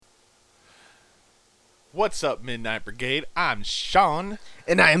What's up, Midnight Brigade? I'm Sean,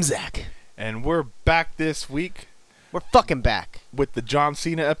 And I am Zach. and we're back this week We're fucking back. with the John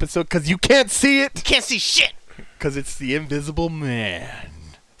Cena episode, because you can't see it, Can't see shit. because it's The Invisible Man,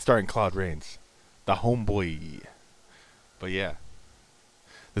 starring Claude Rains, the homeboy. But yeah,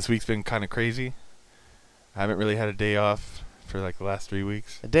 this week's been kind of crazy. I haven't really had a day off for like the last 3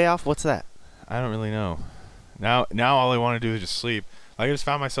 weeks. A day off? What's that? I don't really know. Now all I want to do is just sleep. I just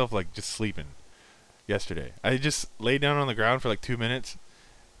found myself like just sleeping yesterday. I just laid down on the ground for like 2 minutes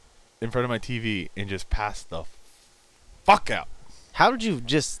in front of my TV and just passed the fuck out. How did you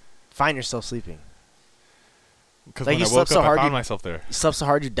just find yourself sleeping? Because Like when you I slept woke so up, I hard found you- myself there. You slept so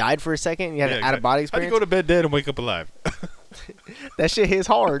hard you died for a second and you had an out-of-body How'd you experience? go to bed dead and wake up alive? That shit hits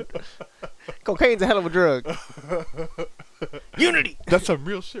hard. Cocaine's a hell of a drug. Unity. That's some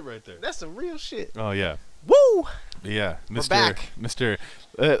real shit right there. That's some real shit. Oh yeah. Woo! Yeah, We're back. Mr.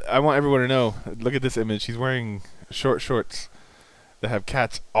 I want everyone to know. Look at this image. He's wearing short shorts that have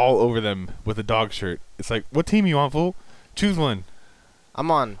cats all over them with a dog shirt. It's like, what team you on, fool? Choose one.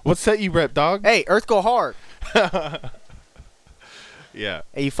 I'm on. What set you rep, dog? Hey, Earth go hard. Yeah,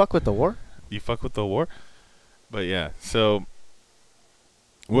 Hey, you fuck with the war? you fuck with the war. But yeah, so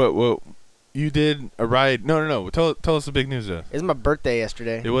what you did a ride? No. Tell us the big news though. It's my birthday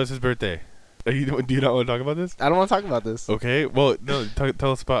yesterday. It was his birthday. Do you not want to talk about this? I don't want to talk about this. Okay. Well, no.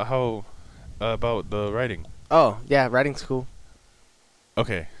 Tell us about how about the writing. Oh, yeah, writing's cool.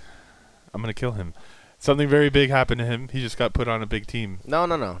 Okay, I'm gonna kill him. Something very big happened to him. He just got put on a big team. No.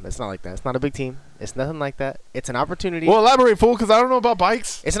 It's not like that. It's not a big team. It's nothing like that. It's an opportunity. Well, elaborate, fool, because I don't know about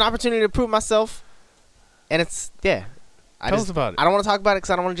bikes. It's an opportunity to prove myself. And it's, yeah. Tell us about it. I don't want to talk about it because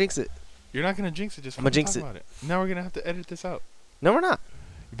I don't want to jinx it. You're not gonna jinx it. Just I'ma fucking jinx talk it. about it. Now we're gonna have to edit this out. No, we're not.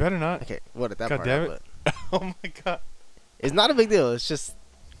 You better not. Okay, what at that God part? damn out, it. but Oh my god. it's not a big deal. It's just,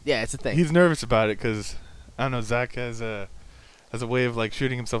 yeah, it's a thing. He's nervous about it because I don't know. Zach has a way of like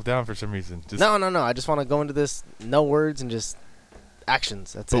shooting himself down for some reason. Just, No. I just want to go into this, no words and just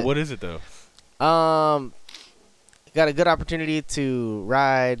actions. That's but it. what is it though? Got a good opportunity to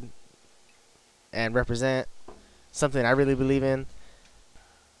ride and represent something I really believe in.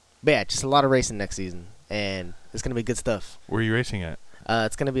 But yeah, just a lot of racing next season, and it's gonna be good stuff. Where are you racing at?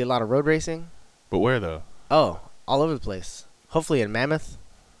 It's gonna be a lot of road racing. But where though? Oh, all over the place. Hopefully in Mammoth,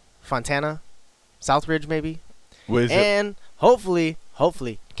 Fontana, Southridge maybe. What is it? And hopefully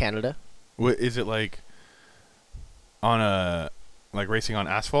Canada. What is it like? On a like racing on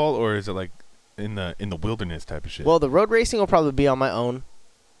asphalt, or is it like in the wilderness type of shit? Well, the road racing will probably be on my own,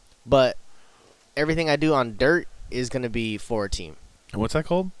 but everything I do on dirt is going to be for a team. What's that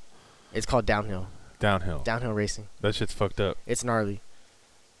called? It's called downhill Downhill. racing. That shit's fucked up. It's gnarly,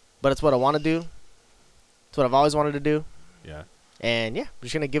 but it's what I want to do. It's what I've always wanted to do, Yeah. and yeah, I'm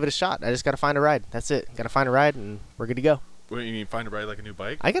just gonna give it a shot. I just gotta find a ride. That's it. Gotta find a ride, and we're good to go. What you mean? Find a ride like a new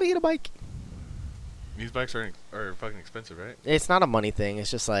bike? I gotta get a bike. These bikes are fucking expensive, right? It's not a money thing. It's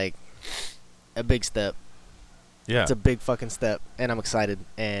just like a big step. Yeah. It's a big fucking step, and I'm excited.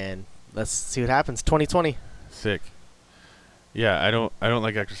 And let's see what happens. 2020. Sick. Yeah, I don't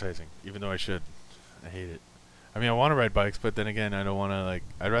like exercising, even though I should. I hate it. I mean, I want to ride bikes, but then again, I don't want to like.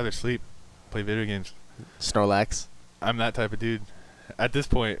 I'd rather sleep, play video games. Snorlax. I'm that type of dude. At this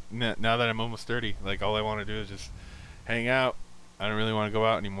point, now that I'm almost 30, like all I want to do is just hang out. I don't really want to go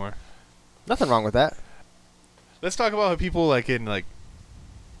out anymore. Nothing wrong with that. Let's talk about how people like in like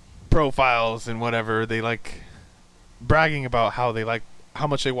profiles and whatever they like bragging about how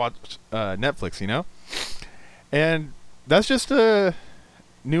much they watch Netflix, you know? And that's just a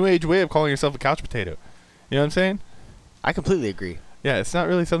new age way of calling yourself a couch potato. You know what I'm saying? I completely agree. Yeah, it's not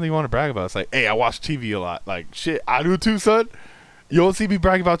really something you want to brag about. It's like, hey, I watch TV a lot. Like, shit, I do too, son. You don't see me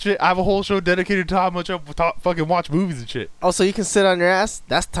bragging about shit. I have a whole show dedicated to how much I fucking watch movies and shit. Oh, so you can sit on your ass?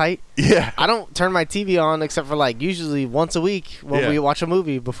 That's tight. Yeah. I don't turn my TV on except for like usually once a week when Yeah. we watch a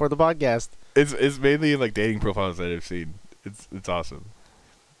movie before the podcast. It's mainly in like dating profiles that I've seen. It's awesome.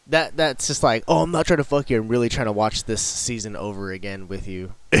 That's just like, oh, I'm not trying to fuck you. I'm really trying to watch this season over again with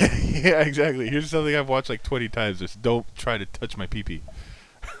you. Yeah, exactly. Here's something I've watched like 20 times. Just don't try to touch my pee-pee.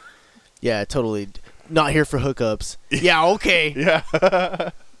 Yeah, totally. Not here for hookups. Yeah, okay. Yeah.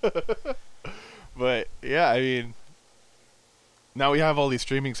 But yeah, I mean, now we have all these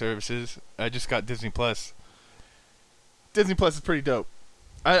streaming services. I just got Disney Plus. Disney Plus is pretty dope.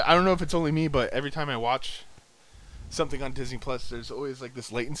 I don't know if it's only me, but every time I watch something on Disney Plus, there's always like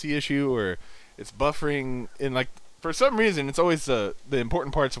this latency issue, or it's buffering, and like for some reason, it's always the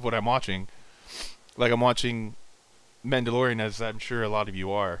important parts of what I'm watching. Like I'm watching Mandalorian, as I'm sure a lot of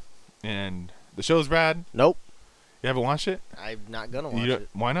you are, and the show's rad. Nope. You haven't watched it? I'm not gonna You watch don't- it.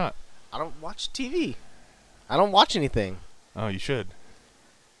 Why not? I don't watch TV. I don't watch anything. Oh, you should.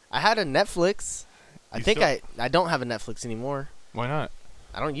 I had a Netflix. I You think still- I don't have a Netflix anymore. Why not?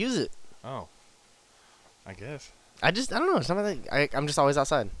 I don't use it. Oh, I guess. I don't know. Something I'm just always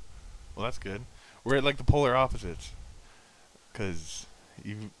outside. Well, that's good. We're at like the polar opposites. Because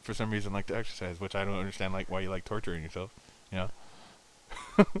you, for some reason, like to exercise, which I don't understand. Like why you like torturing yourself. You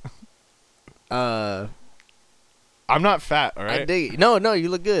know. I'm not fat, all right. I dig it. No, you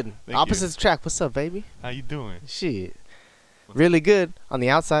look good. Thank Opposites attract. What's up, baby? How you doing? Shit. Really good on the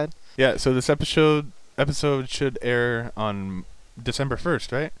outside. Yeah. So this episode should air on December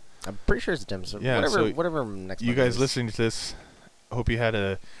 1st, right? I'm pretty sure it's December. Yeah, Whatever next You month guys is. listening to this, hope you had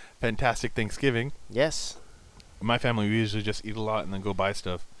a fantastic Thanksgiving. Yes. My family, we usually just eat a lot and then go buy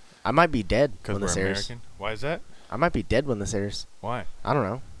stuff I might be dead because when we're this airs. American. Why is that? I might be dead when this airs. Why? I don't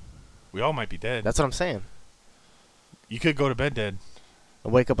know. We all might be dead. That's what I'm saying. You could go to bed dead, I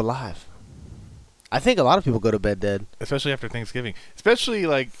wake up alive. I think a lot of people go to bed dead. especially after Thanksgiving. Especially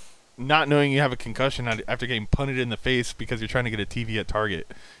like not knowing you have a concussion after getting punted in the face because you're trying to get a TV at Target,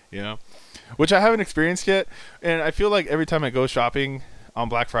 you know? Which I haven't experienced yet, and I feel like every time I go shopping on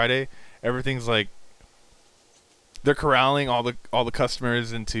Black Friday, everything's like they're corralling all the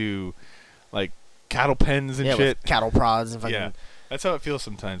customers into like cattle pens and Yeah, shit. with cattle prods and fucking. Yeah, that's how it feels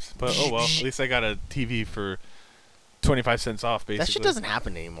sometimes. But oh well, at least I got a TV for 25 cents off. Basically, That shit doesn't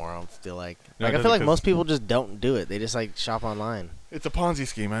happen anymore. I feel like. No, Like it I feel like doesn't, most people just don't do it. They just like shop online. It's a Ponzi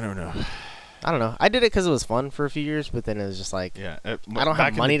scheme. I don't know. I don't know. I did it because it was fun for a few years, but then it was just like Yeah, I don't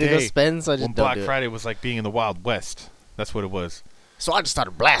have money to go spend, so I just when don't Black do it. Friday was like being in the Wild West. That's what it was. So I just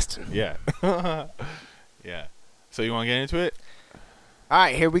started blasting. Yeah. Yeah. So you want to get into it? All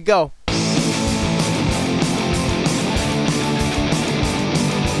right, here we go.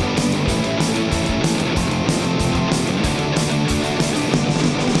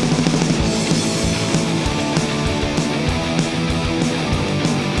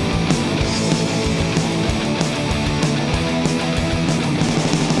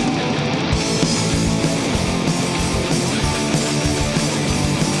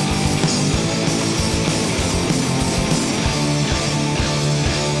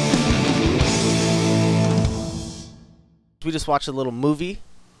 We just watched a little movie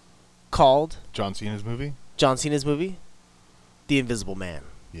called John Cena's movie? John Cena's movie, The Invisible Man.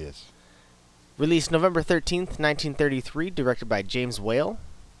 Yes. Released November 13th, 1933, directed by James Whale.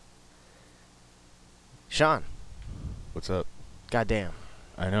 Sean, What's up? goddamn.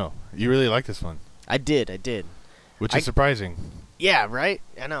 I know. You really like this one, I did. which I- is surprising. Yeah, right?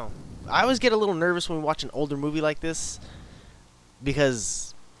 I know. I always get a little nervous when we watch an older movie like this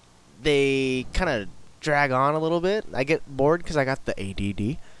because they kind of drag on a little bit. I get bored because I got the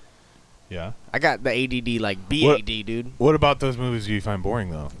ADD. Yeah. I got the ADD like BAD, dude. What about those movies do you find boring,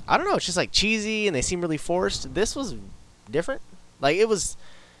 though? I don't know. It's just like cheesy and they seem really forced. This was different. Like it just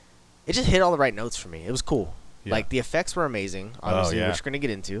hit all the right notes for me. It was cool. Yeah. Like the effects were amazing. Obviously, yeah. which we're gonna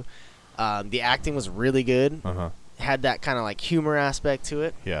get into. The acting was really good. Uh-huh. Had that kind of like humor aspect to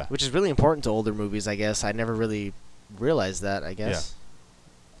it, Yeah. which is really important to older movies. I guess I never really realized that. I guess.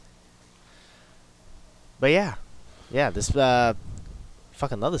 But yeah. This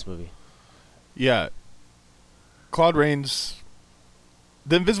fucking love this movie. Yeah. Claude Rains,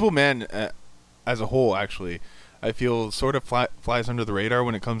 The Invisible Man as a whole, actually, I feel sort of flies under the radar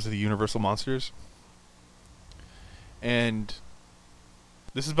when it comes to the Universal monsters. And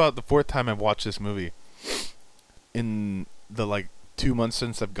this is about the fourth time I've watched this movie in the like 2 months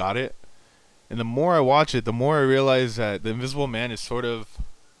since I've got it. And the more I watch it, the more I realize that the Invisible Man is sort of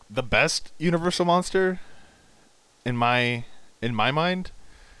the best Universal monster in my mind,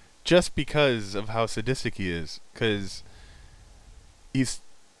 just because of how sadistic he is. Because he's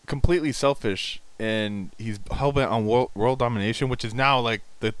completely selfish and he's hellbent on world domination, which is now like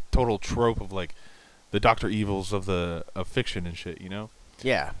the total trope of like the Dr. Evils of fiction and shit, you know?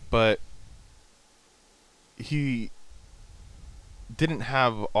 Yeah. But he didn't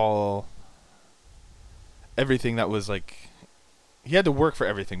have everything that was like, he had to work for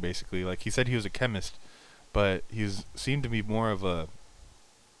everything basically. Like he said he was a chemist, but seemed to be more of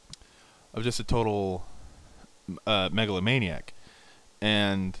just a total megalomaniac.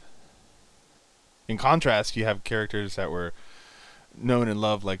 And in contrast, you have characters that were known and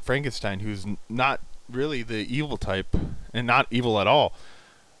loved, like Frankenstein, who's not really the evil type and not evil at all.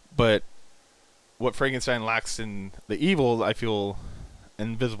 But what Frankenstein lacks in the evil, I feel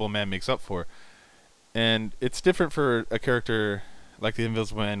Invisible Man makes up for. And it's different for a character like the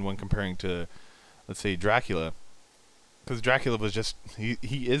Invisible Man when comparing to, let's say, Dracula. Because Dracula was just, he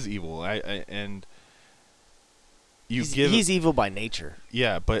is evil. And he's evil by nature.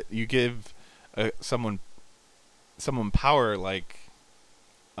 Yeah, but you give someone someone power like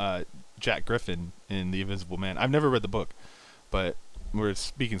Jack Griffin in The Invisible Man. I've never read the book, but we're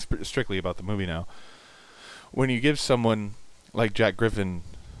speaking strictly about the movie now. When you give someone like Jack Griffin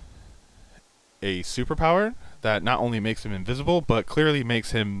a superpower that not only makes him invisible, but clearly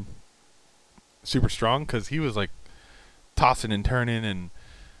makes him super strong, because he was like tossing and turning and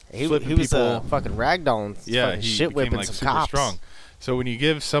flipping he was people. fucking ragdolling, Yeah, fucking he shit became whipping like some super cops. strong. So when you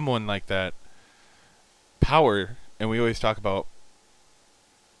give someone like that power, and we always talk about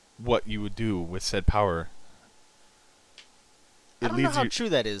what you would do with said power, I don't know how true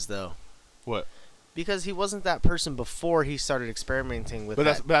that is, though. What? Because he wasn't that person before he started experimenting with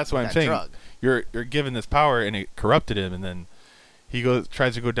that's what I'm saying. drug. You're given this power, and it corrupted him, and then he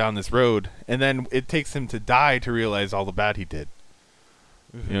tries to go down this road, and then it takes him to die to realize all the bad he did.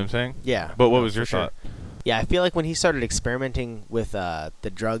 You know what I'm saying? Yeah. But what no, was your for sure. thought? Yeah, I feel like when he started experimenting with the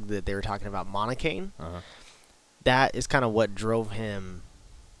drug that they were talking about, monocaine, Uh-huh. that is kind of what drove him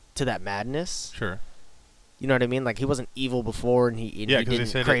to that madness. Sure. You know what I mean? Like, he wasn't evil before, and he Yeah, 'cause they didn't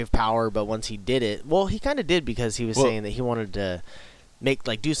said crave power, but once he did it, well, he kind of did, because he was Well- saying that he wanted to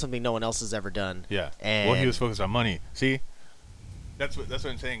do something no one else has ever done. Yeah. And Well, he was focused on money. See? That's what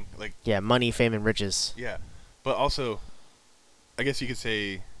I'm saying. Like, yeah, money, fame, and riches. yeah. But also, I guess you could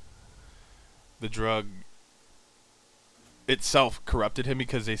say the drug itself corrupted him,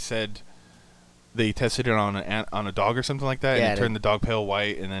 because they said they tested it on a dog or something like that, Yeah, and it turned the dog pale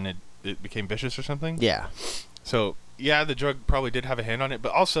white, and then it became vicious or something. Yeah. So, yeah, the drug probably did have a hand on it,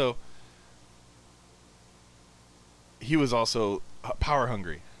 but also he was also power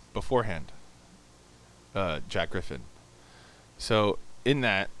hungry beforehand, Jack Griffin. So, in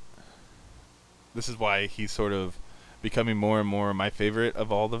that, this is why he's sort of becoming more and more my favorite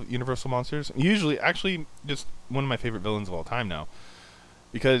of all the Universal monsters. Usually, actually, just one of my favorite villains of all time now.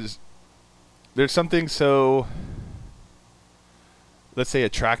 Because there's something so, let's say,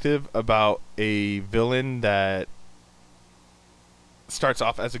 attractive about a villain that starts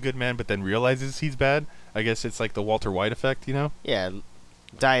off as a good man but then realizes he's bad. I guess it's like the Walter White effect, you know? Yeah.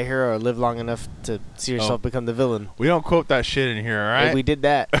 Die a hero or live long enough to see yourself become the villain. We don't quote that shit in here, all right? Hey, we did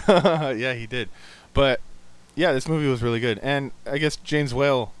that. Yeah, he did. But, yeah, this movie was really good. And I guess James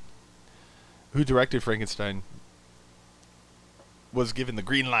Whale, who directed Frankenstein, was given the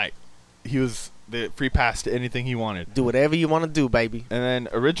green light. He was the free pass to anything he wanted. Do whatever you want to do, baby. And then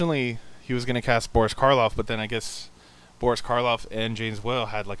originally he was going to cast Boris Karloff, but then I guess Boris Karloff and James Whale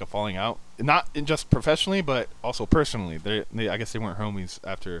had like a falling out. Not just professionally, but also personally. They I guess they weren't homies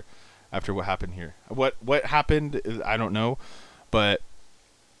after what happened here. What happened, I don't know. But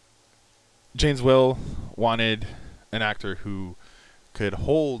James Whale wanted an actor who could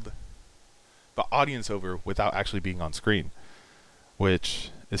hold the audience over without actually being on screen,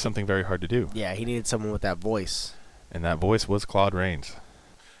 which is something very hard to do. Yeah, he needed someone with that voice. And that voice was Claude Rains.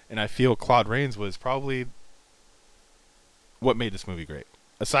 And I feel Claude Rains was probably what made this movie great.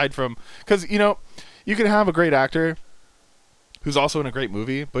 Aside from, because, you know, you can have a great actor who's also in a great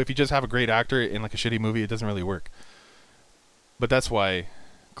movie, but if you just have a great actor in like a shitty movie, it doesn't really work. But that's why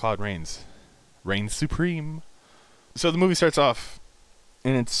Claude Rains reigns supreme. So the movie starts off,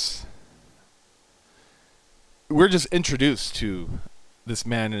 and we're just introduced to this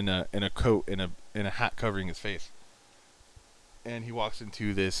man in a coat and a hat covering his face, and he walks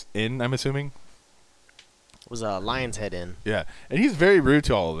into this inn, I'm assuming. It was a Lion's Head Inn. Yeah, and he's very rude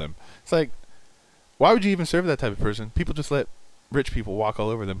to all of them. It's like, why would you even serve that type of person? People just let rich people walk all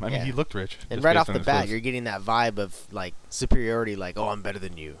over them. I mean, he looked rich. And right off the bat, you're getting that vibe of like superiority, like, oh, I'm better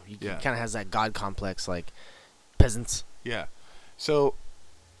than you. He kind of has that god complex, like peasants. Yeah. So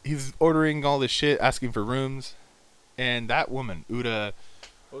he's ordering all this shit, asking for rooms, and that woman, Uda,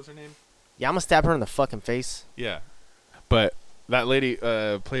 what was her name? Yeah, I'm gonna stab her in the fucking face. Yeah. But that lady,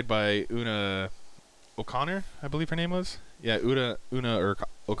 played by Una O'Connor, I believe her name was. Yeah, Una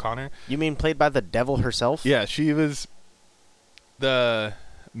O'Connor. You mean played by the devil herself? Yeah, she was the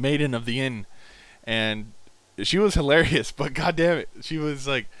maiden of the inn, and she was hilarious, but goddamn it, she was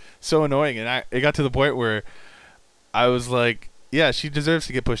like so annoying, and it got to the point where I was like, yeah, she deserves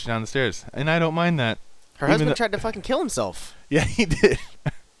to get pushed down the stairs, and I don't mind that. Her husband tried to fucking kill himself. Yeah, he did.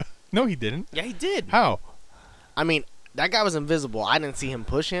 No, he didn't. Yeah, he did. How? I mean, that guy was invisible. I didn't see him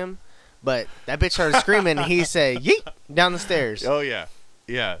push him, but that bitch started screaming, and he said, yeet, down the stairs. Oh, yeah.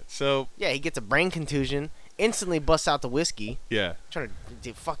 Yeah, so... Yeah, he gets a brain contusion, instantly busts out the whiskey. Yeah. Trying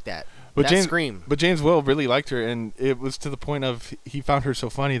to fuck that. But that scream. But James Will really liked her, and it was to the point of he found her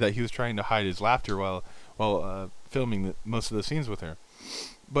so funny that he was trying to hide his laughter while filming most of the scenes with her.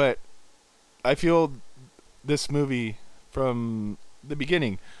 But I feel this movie, from the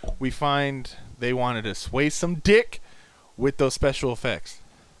beginning, we find they wanted to sway some dick with those special effects.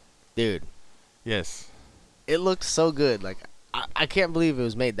 Dude, Yes. it looked so good. Like, I can't believe it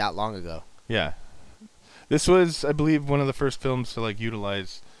was made that long ago. Yeah. This was, I believe, one of the first films to like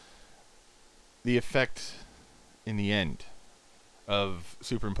utilize the effect in the end of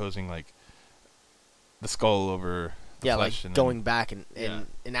superimposing like the skull over the Yeah, like flesh and going back and Yeah.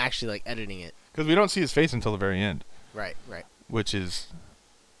 actually like editing it. because we don't see his face until the very end, Right, right. which is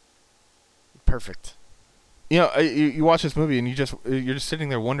Perfect. you watch this movie and you're just sitting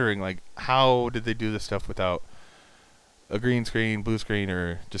there wondering like how did they do this stuff without a green screen, blue screen,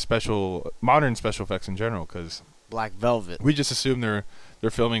 or just modern special effects in general? Because Black Velvet. we just assume they're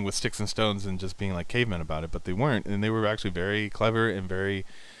filming with sticks and stones and just being like cavemen about it, but they weren't, and they were actually very clever and very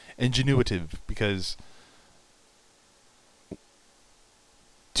ingenuitive because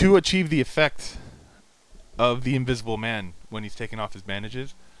to achieve the effect of the Invisible Man when he's taking off his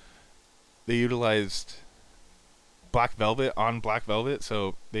bandages, they utilized black velvet on black velvet,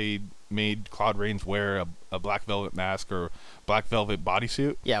 so they made Claude Rains wear a black velvet mask or black velvet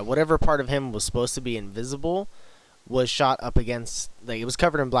bodysuit. Yeah, whatever part of him was supposed to be invisible was shot up against, like, it was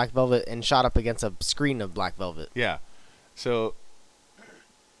covered in black velvet and shot up against a screen of black velvet. Yeah. So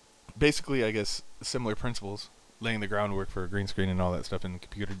basically, I guess similar principles, laying the groundwork for a green screen and all that stuff and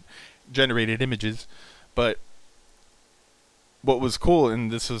computer generated images. But what was cool, and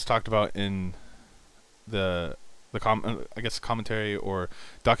this was talked about in the I guess commentary or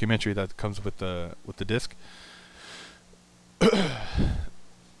documentary that comes with the disc.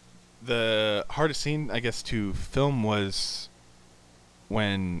 The hardest scene, I guess, to film was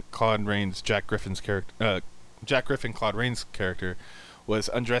when Claude Rains, Jack Griffin, Claude Rains' character, was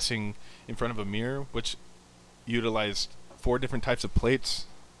undressing in front of a mirror, which utilized 4 different types of plates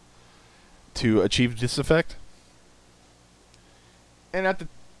to achieve this effect. And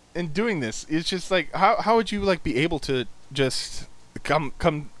in doing this, it's just like how would you like be able to just come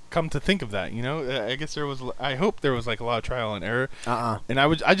to think of that? I guess I hope there was like a lot of trial and error. And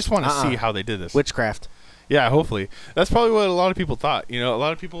I just want to see how they did this. Witchcraft. Yeah, hopefully. That's probably what a lot of people thought. A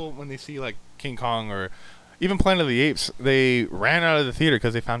lot of people, when they see like King Kong or even Planet of the Apes, they ran out of the theater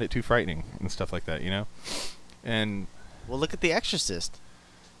because they found it too frightening and stuff like that. And Well, look at The Exorcist.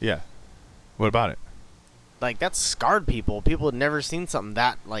 yeah, what about it? Like, that scarred people. People had never seen something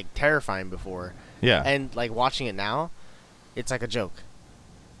that, like, terrifying before. Yeah, And, like, watching it now, it's like a joke.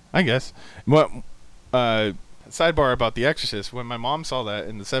 I guess. What sidebar about The Exorcist? When my mom saw that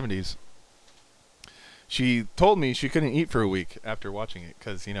in the 70s, she told me she couldn't eat for a week after watching it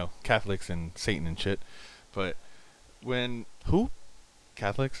because Catholics and Satan and shit. But when Who?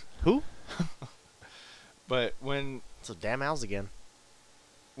 Catholics, Who? but when So damn owls again.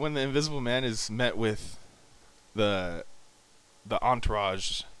 the Invisible Man is met with the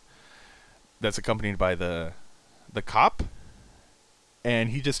entourage that's accompanied by the cop, and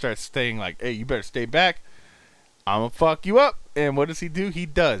he just starts saying like, "Hey, you better stay back. I'm gonna fuck you up." And what does he do? He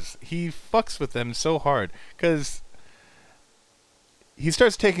fucks with them so hard because he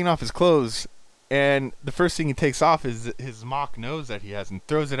starts taking off his clothes, and the first thing he takes off is his mock nose that he has and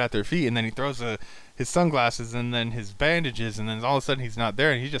throws it at their feet, and then he throws his sunglasses and then his bandages, and then all of a sudden he's not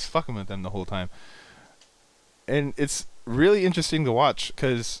there, and he's just fucking with them the whole time. And it's really interesting to watch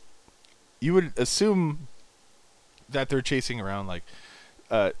because you would assume that they're chasing around like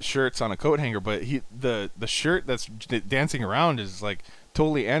shirts on a coat hanger, but the shirt that's dancing around is like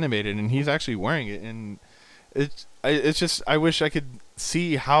totally animated, and he's actually wearing it, and it's just I wish I could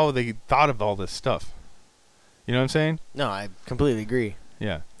see how they thought of all this stuff. You know what I'm saying? No, I completely agree.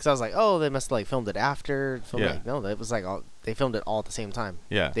 Yeah. Because I was like, oh, they must have, like, filmed it after. Yeah. No, it was like they filmed it all at the same time.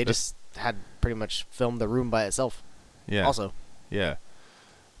 Yeah. They just had pretty much filmed the room by itself. Yeah. Also. Yeah.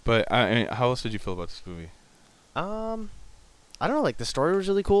 But I mean, how else did you feel about this movie? I don't know, like, the story was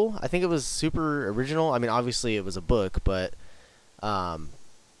really cool. I think it was super original. I mean, obviously it was a book, but I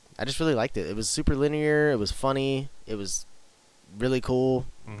just really liked it. It was super linear. It was funny. It was really cool,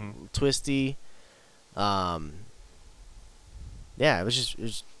 twisty. Yeah, it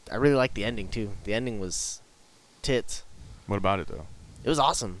was I really liked the ending too. The ending was tits. What about it though? It was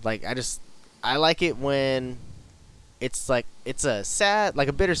awesome. Like, I like it when it's like, it's a sad, like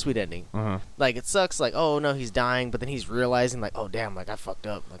a bittersweet ending. Like, it sucks, like, oh no, he's dying, but then he's realizing like, oh damn, like I fucked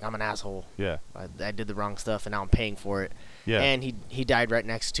up, like I'm an asshole. Yeah. I did the wrong stuff and now I'm paying for it. Yeah. And he died right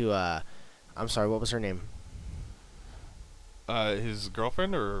next to I'm sorry, what was her name? His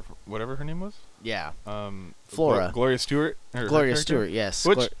girlfriend or whatever her name was. Yeah. Flora. Gloria Stewart. Gloria Stewart, yes.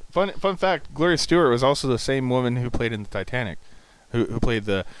 Which fun fact, Gloria Stewart was also the same woman who played in the Titanic, who played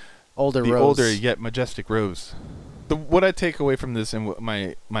the older Rose. Rose. Older yet majestic Rose. what I take away from this and what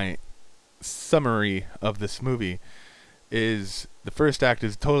my summary of this movie is the first act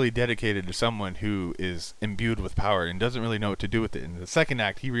is totally dedicated to someone who is imbued with power and doesn't really know what to do with it. In the second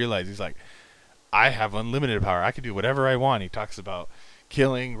act, he realizes, he's like, I have unlimited power. I can do whatever I want. He talks about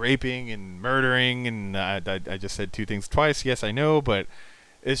killing, raping, and murdering, and I just said two things twice. Yes, I know, but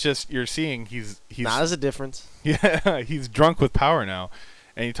it's just you're seeing he's Nah, there's a difference. yeah, he's drunk with power now,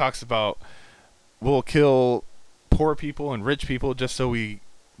 and he talks about we'll kill poor people and rich people just so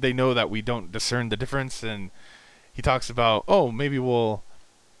they know that we don't discern the difference. And he talks about, oh, maybe we'll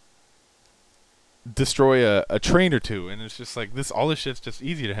destroy a train or two, and it's just like this. All this shit's just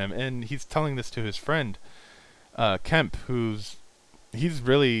easy to him, and he's telling this to his friend Kemp, he's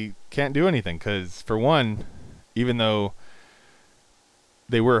really can't do anything because, for one, even though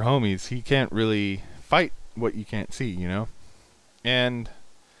they were homies, he can't really fight what you can't see, you know. And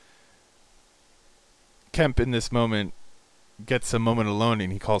Kemp in this moment gets a moment alone,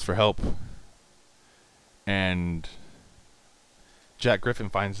 and he calls for help, and Jack Griffin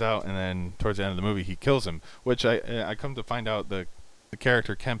finds out, and then towards the end of the movie he kills him, which I come to find out the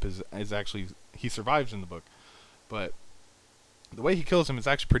character Kemp is actually, he survives in the book, but the way he kills him is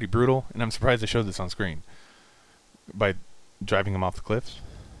actually pretty brutal, and I'm surprised they showed this on screen by driving him off the cliffs.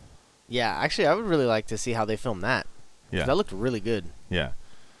 Yeah, actually, I would really like to see how they filmed that. Yeah, That looked really good. yeah,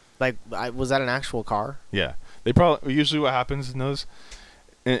 Like, was that an actual car? yeah. They probably usually what happens in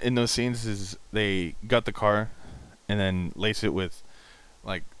those scenes is they gut the car and then lace it with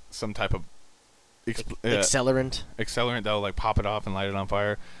like some type of Accelerant. accelerant that'll like pop it off and light it on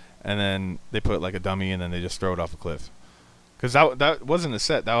fire, and then they put like a dummy and then they just throw it off a cliff. Because that wasn't a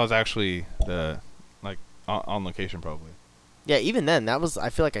set. That was actually the like on location probably. Yeah, even then, that was,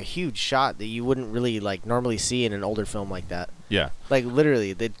 I feel like, a huge shot that you wouldn't really like normally see in an older film like that. Yeah. Like,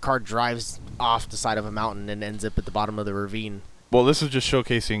 literally, the car drives off the side of a mountain and ends up at the bottom of the ravine. Well, this is just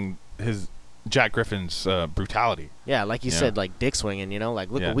showcasing Jack Griffin's brutality. Yeah, like you said, like dick swinging, you know? Like,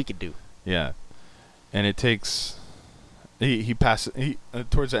 look what we could do. Yeah. And it takes... He passes...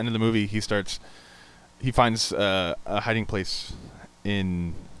 towards the end of the movie, he finds a hiding place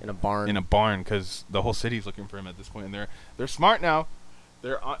in a barn. In a barn, because the whole city's looking for him at this point, and they're smart now.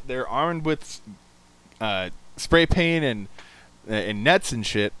 They're armed with spray paint and nets and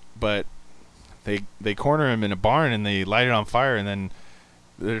shit, but they corner him in a barn and they light it on fire, and then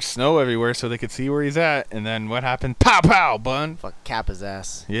there's snow everywhere so they could see where he's at. And then what happened? Pow pow, bun. Fuck, cap his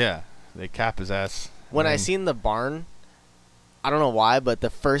ass. Yeah, they cap his ass. When I seen the barn, I don't know why, but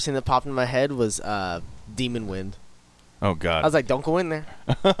the first thing that popped in my head was Demon Wind. Oh god. I was like, don't go in there.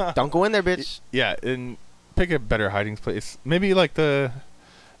 Don't go in there, bitch. Yeah, and pick a better hiding place. Maybe like the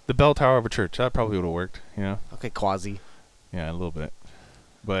bell tower of a church. That probably would have worked, you know. Okay, Quasi. Yeah, a little bit.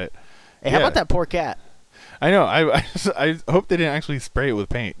 But hey, how about that poor cat? I know. I hope they didn't actually spray it with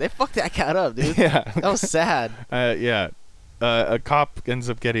paint. They fucked that cat up, dude. Yeah. That was sad. Yeah. A cop ends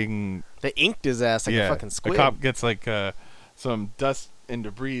up getting... They inked his ass like a fucking squid. A cop gets like some dust and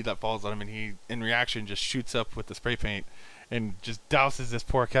debris that falls on him, and he, in reaction, just shoots up with the spray paint and just douses this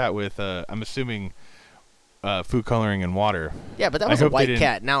poor cat with, I'm assuming, food coloring and water. Yeah, but that was a white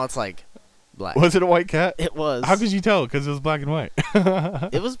cat. Now it's like black. Was it a white cat? It was. How could you tell? Because it was black and white.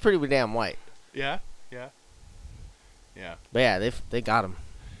 It was pretty damn white. Yeah? Yeah. Yeah. But yeah, they got him.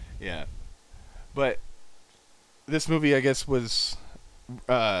 Yeah. But this movie, I guess, was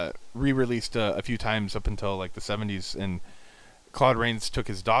re-released a few times up until like the 70s, and Claude Rains took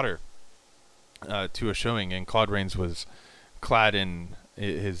his daughter to a showing, and Claude Rains was clad in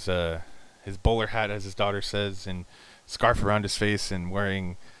his bowler hat, as his daughter says, and scarf around his face, and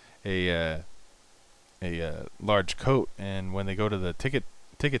wearing a large coat. And when they go to the ticket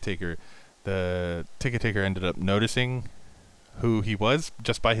taker, the ticket taker ended up noticing who he was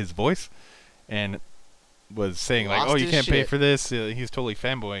just by his voice, and was saying like, "Oh, you can't pay for this." He's totally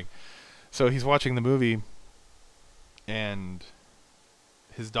fanboying. So he's watching the movie, and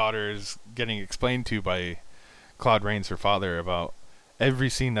his daughter is getting explained to by Claude Rains, her father, about every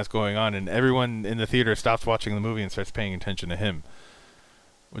scene that's going on, and everyone in the theater stops watching the movie and starts paying attention to him,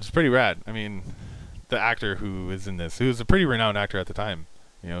 which is pretty rad. I mean, the actor who is in this, who was a pretty renowned actor at the time,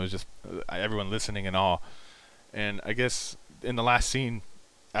 you know, it was just everyone listening in awe. And I guess in the last scene,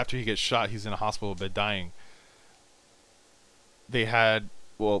 after he gets shot, he's in a hospital bed dying.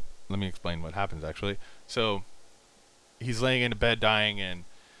 Well, let me explain what happens actually. So he's laying in a bed dying, and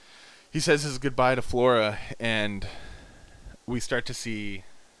he says his goodbye to Flora, and we start to see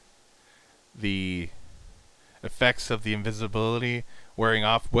the effects of the invisibility wearing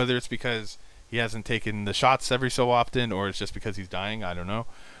off, whether it's because he hasn't taken the shots every so often, or it's just because he's dying, I don't know.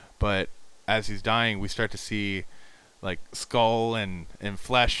 But as he's dying, we start to see like skull and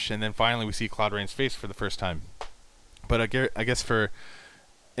flesh, and then finally we see Claude Rains' face for the first time. But I guess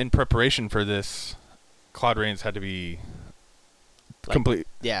in preparation for this, Claude Rains had to be complete.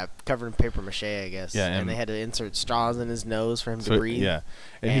 Yeah, covered in paper mache, I guess. Yeah, and they had to insert straws in his nose for him to breathe. Yeah,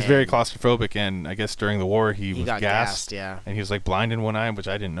 and he's very claustrophobic, and I guess during the war he was got gassed. Yeah, and he was like blind in one eye, which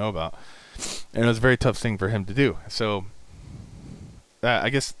I didn't know about, and it was a very tough thing for him to do. So, I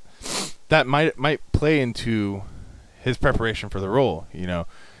guess that might play into his preparation for the role,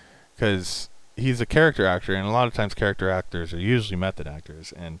 because he's a character actor, and a lot of times character actors are usually method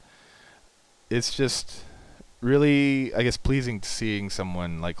actors, and it's just really, I guess, pleasing to seeing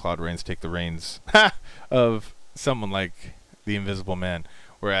someone like Claude Rains take the reins of someone like the Invisible Man,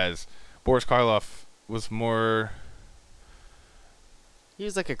 whereas Boris Karloff was more. He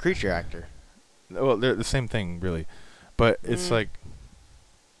was like a creature actor. Well, they're the same thing, really, but it's like,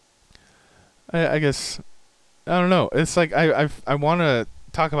 I guess, I don't know. It's like I want to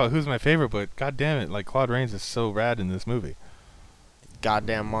talk about who's my favorite, but god damn it, like Claude Rains is so rad in this movie.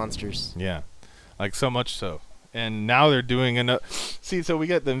 Goddamn monsters. Yeah, like so much so. And now they're doing another. See, so we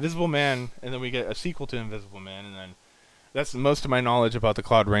get the Invisible Man, and then we get a sequel to Invisible Man, and then that's most of my knowledge about the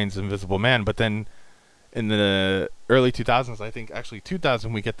Claude Rains Invisible Man. But then in the early 2000s, I think actually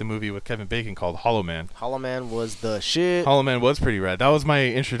 2000, we get the movie with Kevin Bacon called Hollow Man. Hollow Man was the shit. Hollow Man was pretty rad. That was my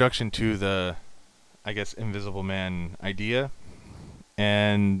introduction to the, I guess, Invisible Man idea,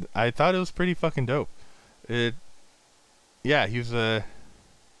 and I thought it was pretty fucking dope. Yeah, he was a.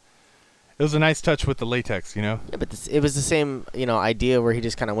 It was a nice touch with the latex, Yeah, but it was the same, idea where he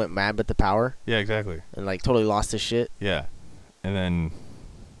just kind of went mad with the power. Yeah, exactly. And like totally lost his shit. Yeah, and then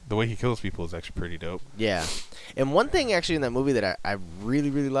the way he kills people is actually pretty dope. Yeah, and one thing actually in that movie that I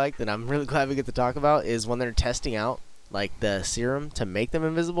really really liked, that I'm really glad we get to talk about, is when they're testing out like the serum to make them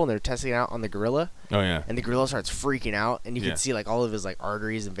invisible, and they're testing it out on the gorilla. Oh yeah. And the gorilla starts freaking out, and you can see like all of his like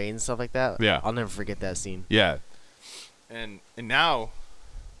arteries and veins and stuff like that. Yeah. I'll never forget that scene. Yeah. And now,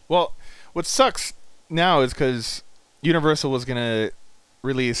 well, what sucks now is because Universal was gonna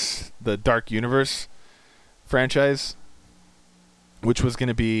release the Dark Universe franchise, which was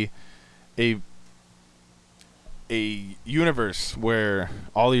gonna be a universe where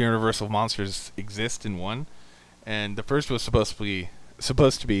all the Universal monsters exist in one, and the first was supposed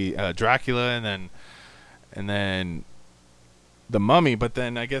to be Dracula, and then the Mummy, but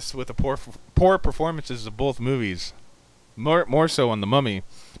then I guess with the poor performances of both movies, more so on the Mummy,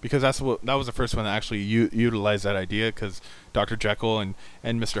 because that was the first one that actually utilized that idea, because Dr. Jekyll and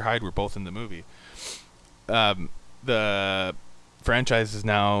Mr. Hyde were both in the movie. The franchise is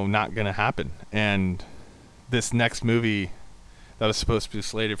now not going to happen, and this next movie that was supposed to be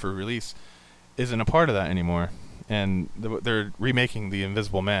slated for release isn't a part of that anymore, and they're remaking The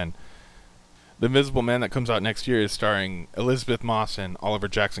Invisible Man. The Invisible Man that comes out next year is starring Elizabeth Moss and Oliver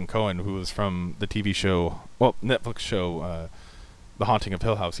Jackson Cohen, who was from the TV show, Netflix show, The Haunting of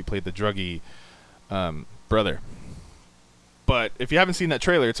Hill House. He played the druggy brother. But if you haven't seen that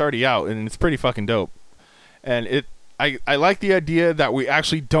trailer, it's already out, and it's pretty fucking dope. And I like the idea that we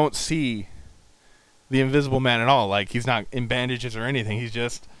actually don't see the Invisible Man at all. Like, he's not in bandages or anything. He's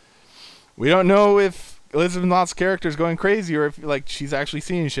just, we don't know if Elizabeth Mott's character is going crazy or if like she's actually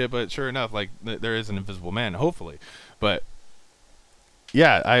seeing shit, but sure enough, like there is an Invisible Man, hopefully. But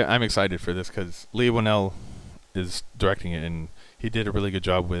yeah, I'm excited for this because Leigh Whannell is directing it, and he did a really good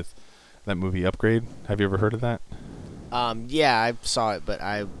job with that movie Upgrade. Have you ever heard of that? Yeah, I saw it, but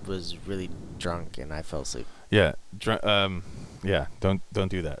I was really drunk and I fell asleep. Yeah, yeah, don't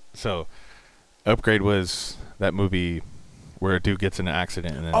do that. So Upgrade was that movie where a dude gets in an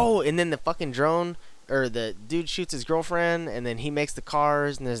accident and then and then the fucking drone, or the dude shoots his girlfriend, and then he makes the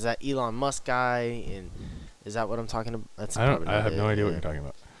cars, and there's that Elon Musk guy, and is that what I'm talking about? I have no idea what you're talking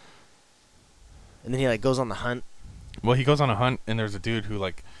about. And then he like goes on the hunt. Well, he goes on a hunt, and there's a dude who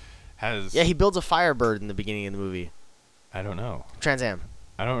like has. Yeah, he builds a Firebird in the beginning of the movie. I don't know. Trans Am.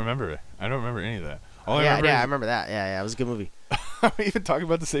 I don't remember it. I don't remember any of that. I remember that. Yeah, it was a good movie. Are we even talking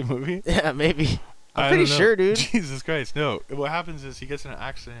about the same movie? Yeah, maybe. I'm pretty sure, dude. Jesus Christ, no. What happens is he gets in an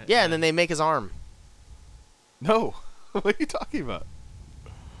accident. Yeah, and then they make his arm. No. What are you talking about?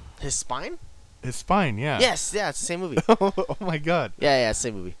 His spine? His spine, yeah. Yes, yeah, it's the same movie. Oh my god. Yeah, it's the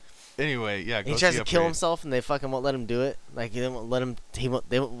same movie. Anyway, yeah. He tries to kill himself, and they fucking won't let him do it. Like they won't let him.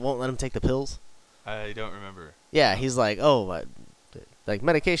 They won't let him take the pills. I don't remember. Yeah, he's like, like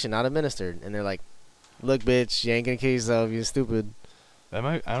medication not administered, and they're like, "Look, bitch, you ain't gonna kill yourself. You're stupid." I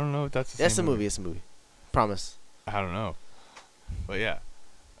don't know if that's the That's same the movie. It's a movie. Promise. I don't know, but yeah.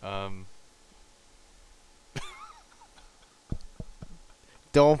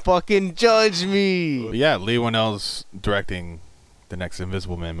 Don't fucking judge me. But yeah, Lee Winnell's directing the next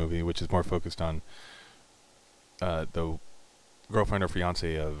Invisible Man movie, which is more focused on the girlfriend or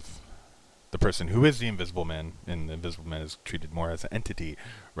fiance of the person who is the Invisible Man, and the Invisible Man is treated more as an entity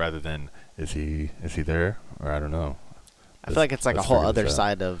rather than is he there, or I don't know. I feel like it's like a Let's whole figure other this out.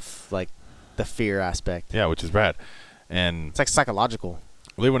 side of like the fear aspect. Yeah, which is rad. And It's like psychological.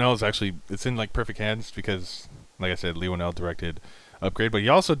 Lee Winnell is actually, it's in like perfect hands because, like I said, Lee Winnell directed Upgrade, but he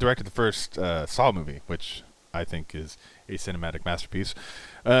also directed the first Saw movie, which I think is a cinematic masterpiece.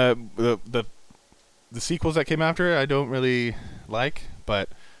 The sequels that came after I don't really like, but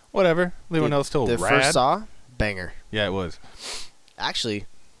whatever. Lee Dude, Winnell's still the rad. first Saw, banger. Yeah, it was. Actually,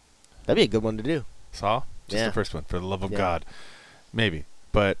 that'd be a good one to do. Saw? Just Yeah. the first one, for the love of Yeah. God. Maybe.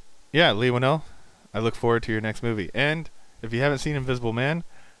 But yeah, Lee Winnell, I look forward to your next movie. And if you haven't seen Invisible Man,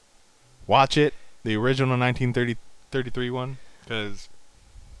 watch it. The original 1933 one, because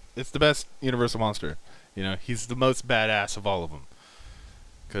it's the best Universal monster. You know, he's the most badass of all of them.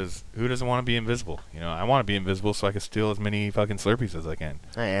 Because who doesn't want to be invisible? You know, I want to be invisible so I can steal as many fucking Slurpees as I can.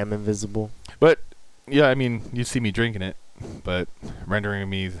 I am invisible. But yeah, I mean, you see me drinking it, but rendering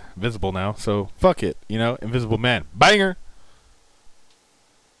me visible now. So fuck it, you know, Invisible Man, banger.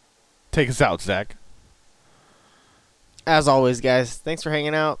 Take us out, Zach. As always, guys, thanks for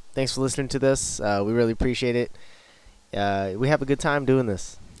hanging out. Thanks for listening to this. We really appreciate it. We have a good time doing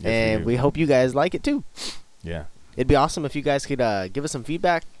this, Yes, we and do. we hope you guys like it too. Yeah, It'd be awesome if you guys could give us some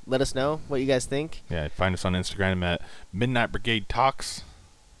feedback. Let us know what you guys think. yeah. Find us on Instagram at Midnight Brigade Talks.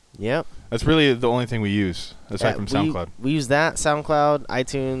 Yep. That's really the only thing we use aside from SoundCloud. We use that, SoundCloud,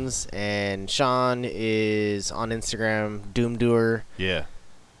 iTunes, and Sean is on Instagram, Doomdoer. Yeah,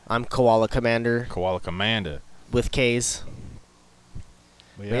 I'm Koala Commander Koala Commander. with K's.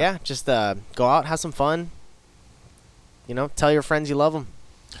 But But yeah, just go out, have some fun. You know, tell your friends you love them.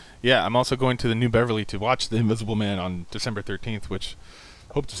 Yeah, I'm also going to the New Beverly to watch The Invisible Man on December 13th, which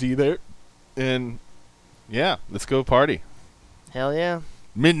hope to see you there. And yeah, let's go party. Hell yeah.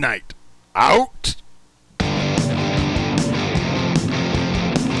 Midnight out.